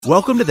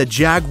Welcome to the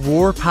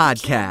Jaguar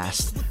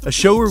Podcast, a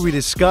show where we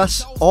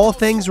discuss all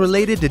things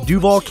related to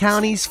Duval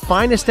County's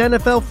finest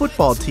NFL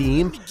football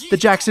team, the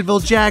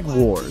Jacksonville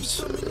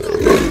Jaguars.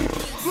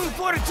 Move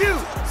 42,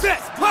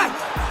 set, fight!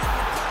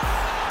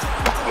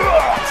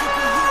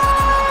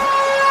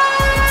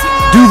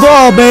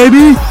 Duval,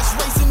 baby!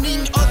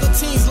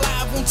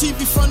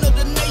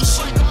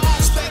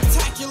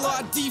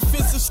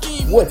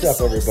 What's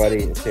up,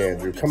 everybody? It's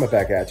Andrew coming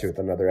back at you with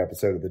another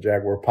episode of the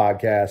Jaguar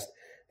Podcast.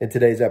 In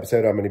today's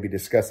episode, I'm going to be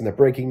discussing the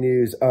breaking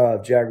news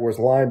of Jaguars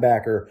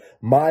linebacker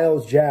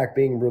Myles Jack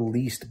being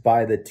released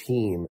by the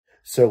team.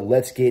 So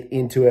let's get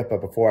into it.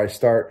 But before I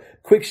start,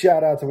 quick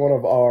shout out to one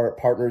of our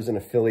partners and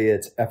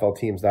affiliates,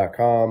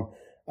 flteams.com.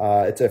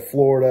 It's a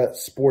Florida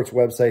sports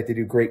website. They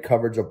do great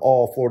coverage of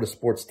all Florida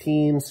sports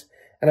teams.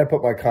 And I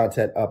put my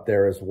content up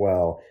there as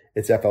well.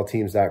 It's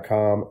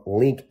flteams.com.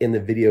 Link in the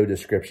video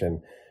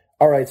description.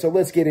 All right, so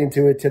let's get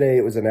into it. Today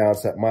it was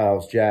announced that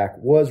Myles Jack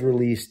was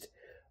released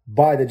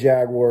by the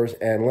Jaguars,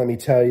 and let me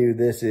tell you,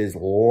 this is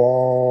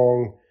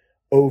long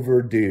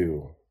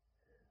overdue.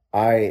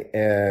 I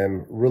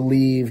am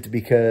relieved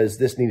because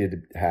this needed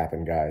to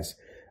happen, guys.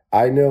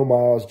 I know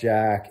Myles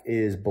Jack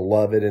is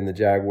beloved in the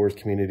Jaguars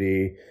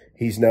community.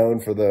 He's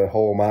known for the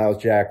whole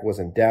Myles Jack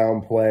wasn't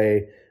down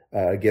play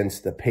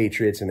against the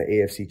Patriots in the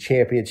AFC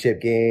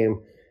Championship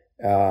game.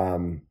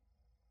 And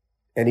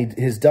he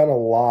has done a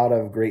lot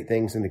of great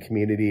things in the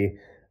community.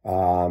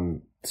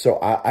 So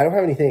I don't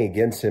have anything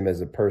against him as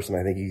a person.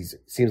 I think he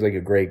seems like a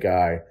great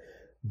guy.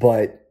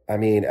 But, I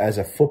mean, as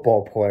a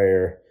football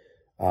player,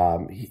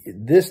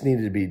 this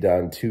needed to be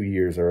done 2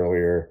 years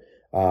earlier.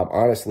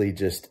 Honestly,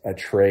 just a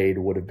trade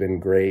would have been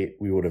great.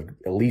 We would have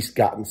at least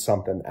gotten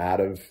something out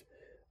of,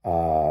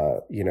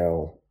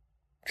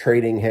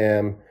 trading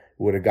him.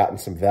 We would have gotten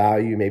some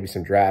value, maybe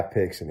some draft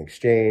picks in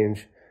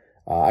exchange.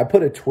 I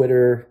put a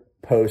Twitter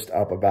post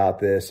up about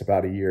this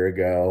about a year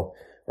ago,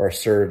 or a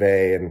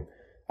survey, and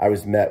I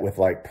was met with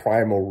like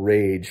primal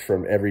rage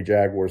from every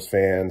Jaguars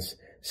fans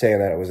saying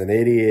that I was an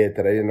idiot,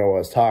 that I didn't know what I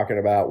was talking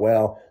about.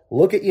 Well,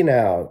 look at you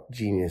now,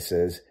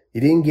 geniuses.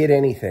 You didn't get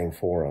anything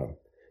for him.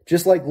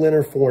 Just like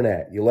Leonard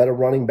Fournette, you let a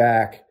running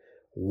back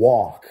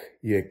walk.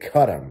 You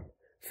cut him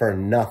for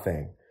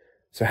nothing.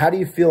 So how do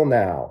you feel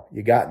now?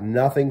 You got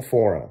nothing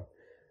for him.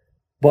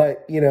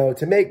 But,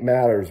 to make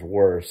matters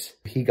worse,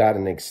 he got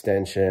an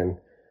extension,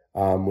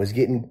 was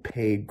getting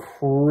paid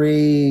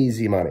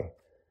crazy money,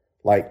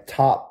 like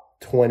top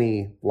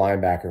 20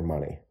 linebacker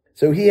money.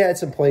 So he had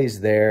some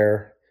plays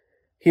there,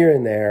 here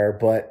and there,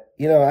 but,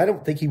 I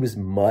don't think he was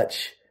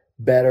much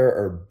better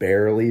or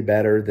barely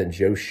better than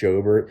Joe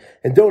Schobert.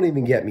 And don't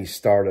even get me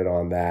started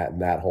on that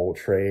and that whole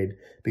trade,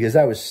 because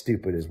that was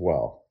stupid as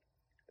well.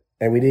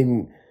 And we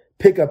didn't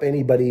pick up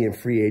anybody in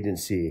free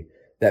agency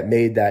that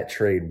made that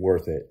trade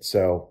worth it.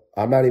 So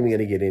I'm not even going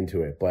to get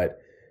into it, but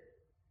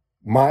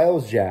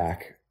Myles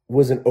Jack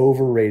was an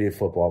overrated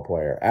football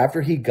player.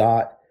 After he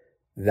got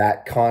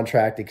that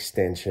contract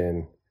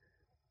extension,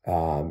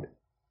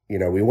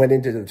 we went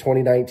into the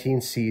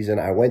 2019 season.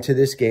 I went to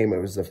this game. It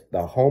was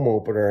the home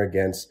opener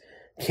against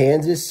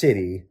Kansas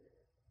City,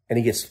 and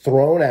he gets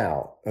thrown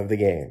out of the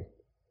game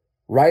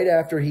right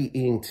after he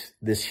inked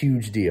this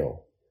huge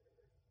deal.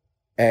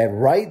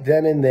 And right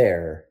then and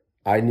there,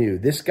 I knew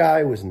this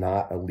guy was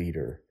not a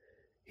leader.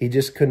 He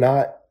just could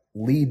not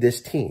lead this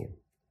team.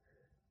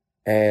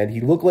 And he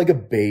looked like a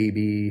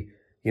baby.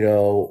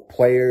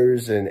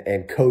 Players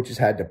and coaches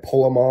had to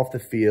pull him off the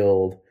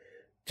field,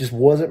 just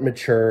wasn't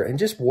mature and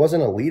just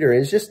wasn't a leader.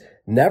 He's just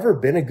never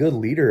been a good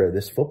leader of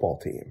this football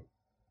team.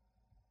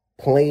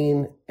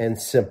 Plain and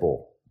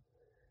simple.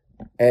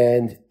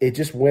 And it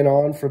just went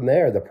on from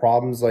there. The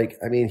problems,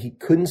 he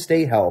couldn't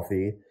stay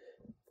healthy.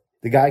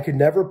 The guy could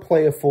never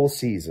play a full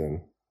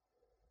season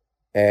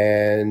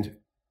and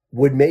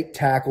would make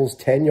tackles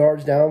 10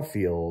 yards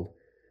downfield.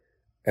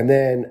 And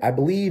then I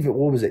believe,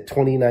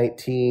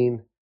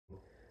 2019,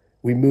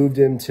 we moved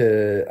him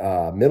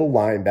to middle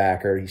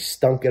linebacker. He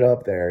stunk it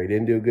up there. He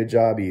didn't do a good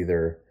job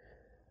either.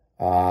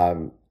 He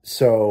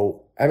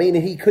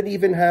couldn't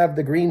even have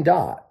the green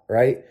dot,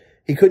 right?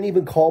 He couldn't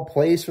even call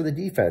plays for the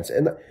defense.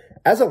 And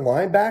as a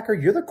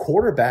linebacker, you're the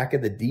quarterback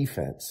of the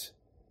defense.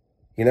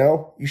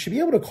 You should be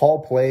able to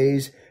call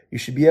plays. You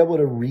should be able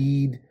to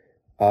read,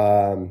 be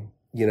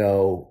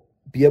able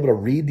to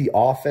read the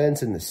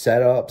offense and the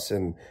setups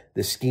and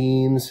the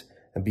schemes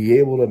and be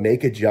able to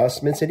make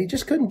adjustments. And he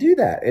just couldn't do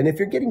that. And if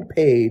you're getting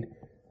paid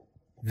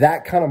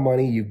that kind of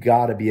money, you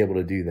got to be able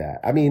to do that.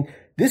 I mean,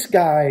 this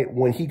guy,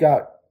 when he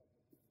got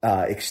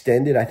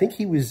extended, I think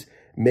he was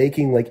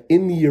making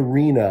in the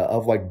arena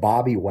of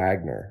Bobby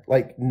Wagner.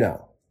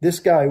 No,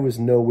 this guy was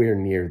nowhere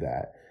near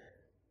that.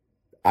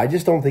 I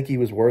just don't think he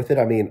was worth it.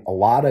 I mean, a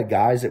lot of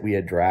guys that we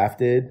had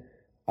drafted,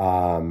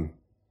 Shaq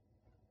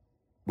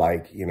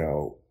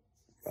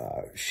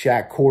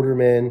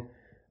Quarterman,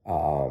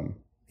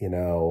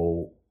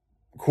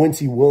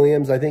 Quincy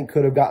Williams, I think,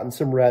 could have gotten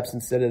some reps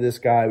instead of this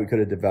guy. We could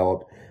have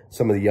developed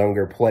some of the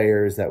younger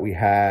players that we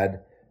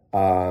had.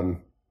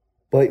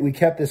 But we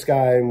kept this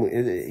guy,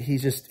 and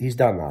he's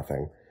done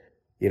nothing.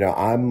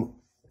 I'm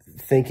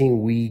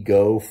thinking we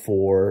go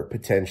for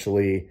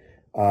potentially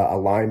a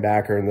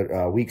linebacker in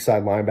the weak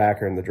side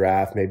linebacker in the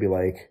draft, maybe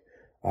like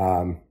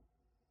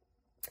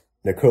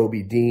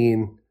Nakobe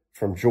Dean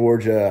from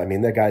Georgia. I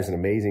mean, that guy's an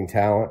amazing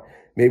talent.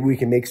 Maybe we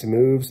can make some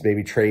moves,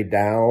 maybe trade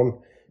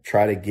down,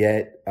 try to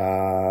get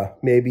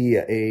maybe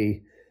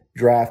a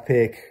draft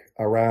pick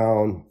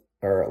around,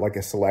 or like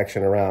a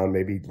selection around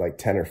maybe like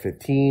 10 or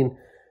 15,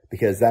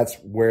 because that's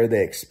where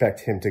they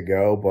expect him to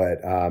go.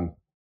 But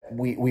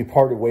we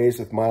parted ways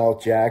with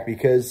Myles Jack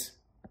because,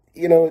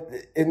 you know,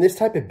 in this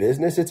type of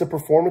business, it's a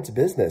performance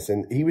business,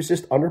 and he was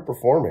just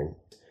underperforming.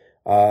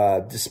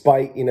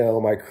 Despite, you know,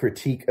 my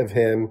critique of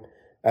him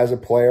as a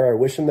player, I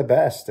wish him the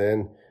best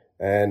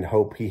and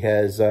hope he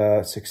has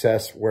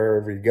success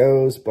wherever he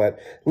goes. But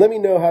let me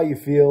know how you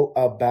feel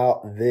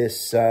about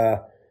this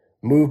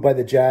move by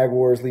the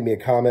Jaguars. Leave me a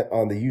comment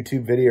on the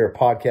YouTube video or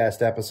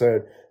podcast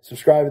episode.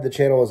 Subscribe to the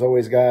channel as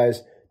always,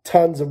 guys.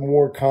 Tons of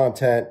more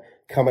content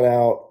coming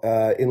out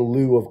in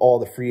lieu of all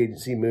the free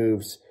agency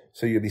moves.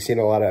 So you'll be seeing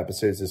a lot of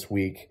episodes this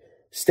week.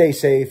 Stay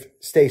safe,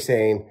 stay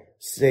sane,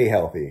 stay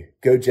healthy.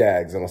 Go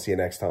Jags, and I'll see you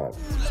next time.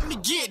 Let me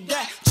get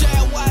that.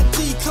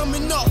 JYD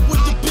coming up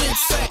with the big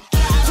sack.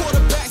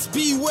 Quarterbacks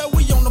beware,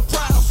 we on the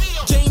prowl.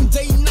 Game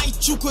day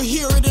night, you could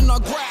hear it in our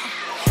growl.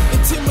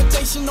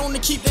 Intimidation on to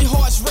keep their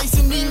hearts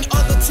racing. Eating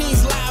other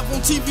teams live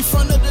on TV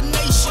front of the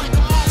nation.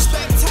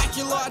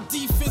 Spectacular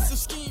defensive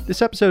scheme.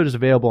 This episode is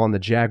available on the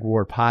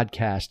Jaguar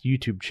Podcast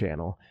YouTube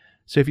channel.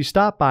 So if you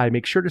stop by,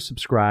 make sure to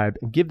subscribe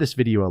and give this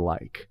video a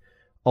like.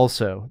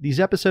 Also, these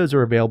episodes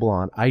are available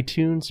on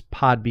iTunes,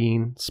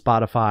 Podbean,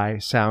 Spotify,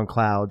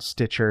 SoundCloud,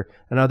 Stitcher,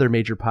 and other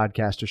major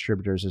podcast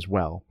distributors as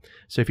well.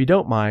 So if you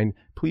don't mind,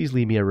 please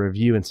leave me a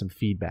review and some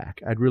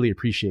feedback. I'd really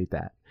appreciate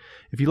that.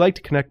 If you'd like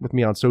to connect with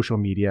me on social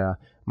media,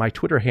 my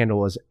Twitter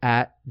handle is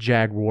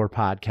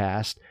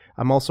 @JagwarPodcast.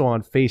 I'm also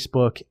on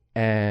Facebook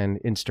and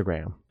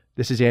Instagram.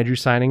 This is Andrew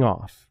signing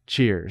off.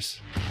 Cheers.